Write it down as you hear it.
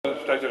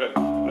gleich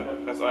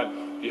der Rest ein.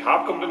 Die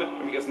Harp kommt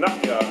nämlich erst nach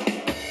der,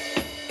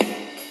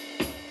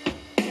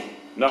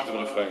 nach dem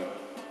Refrain.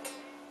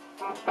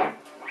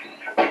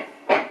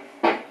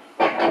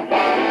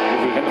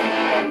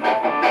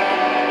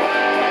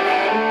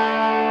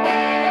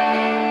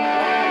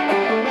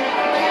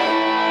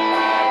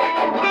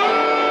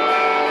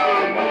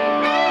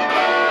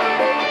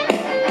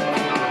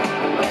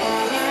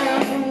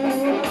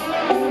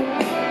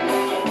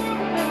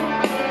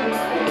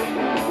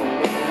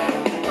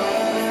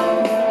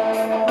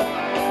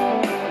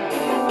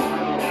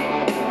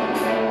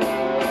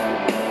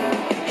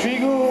 She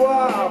grew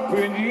up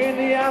in the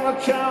Indiana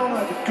town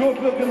at a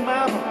good-looking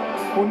mama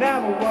who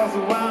never was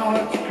around.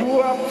 And she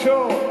grew up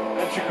tall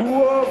and she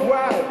grew up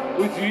white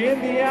with the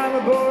Indiana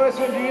boys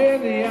and the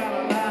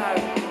Indiana night.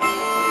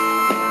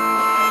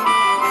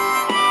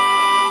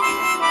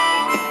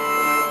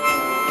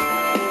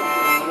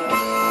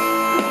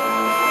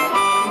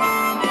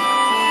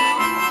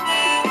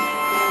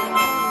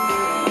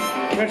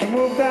 When she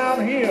moved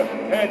down here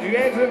at the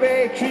age of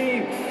 18,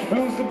 she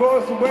blew the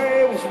boys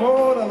away, it was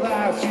more than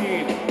I've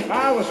seen.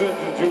 I was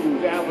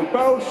introduced and we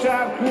both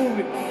started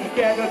grooving.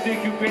 Together,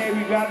 dig you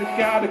baby,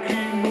 gotta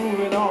keep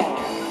moving on.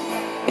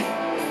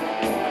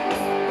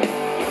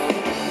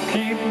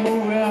 Keep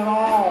moving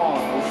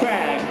on,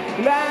 Frank.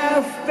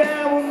 Last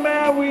time with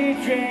Mary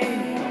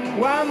Jane,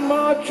 one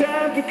more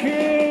time to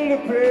kill the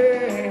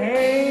pain.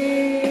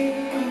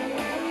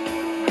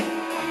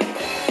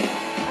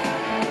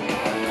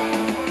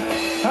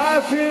 I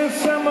feel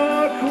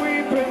summer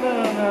creeping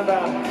and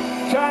I'm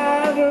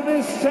tired of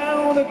this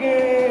town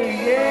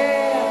again, yeah.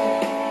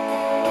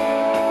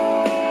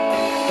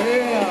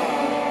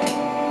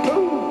 Yeah.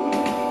 Ooh.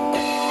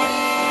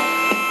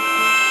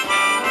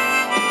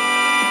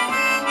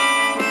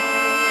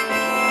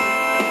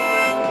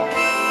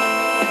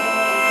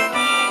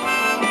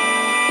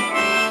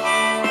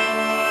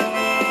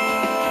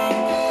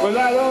 Well,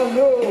 I don't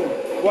know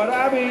what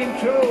I've been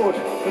told,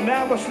 to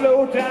never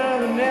slow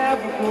down and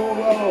never go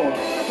old.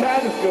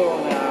 Tide is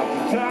going out,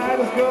 the tide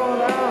is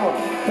going out.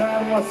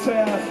 Tired of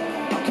myself,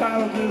 I'm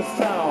tired of this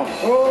town.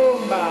 Oh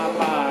my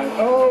mind,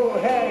 oh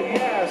hey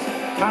yes,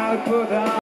 how to put down.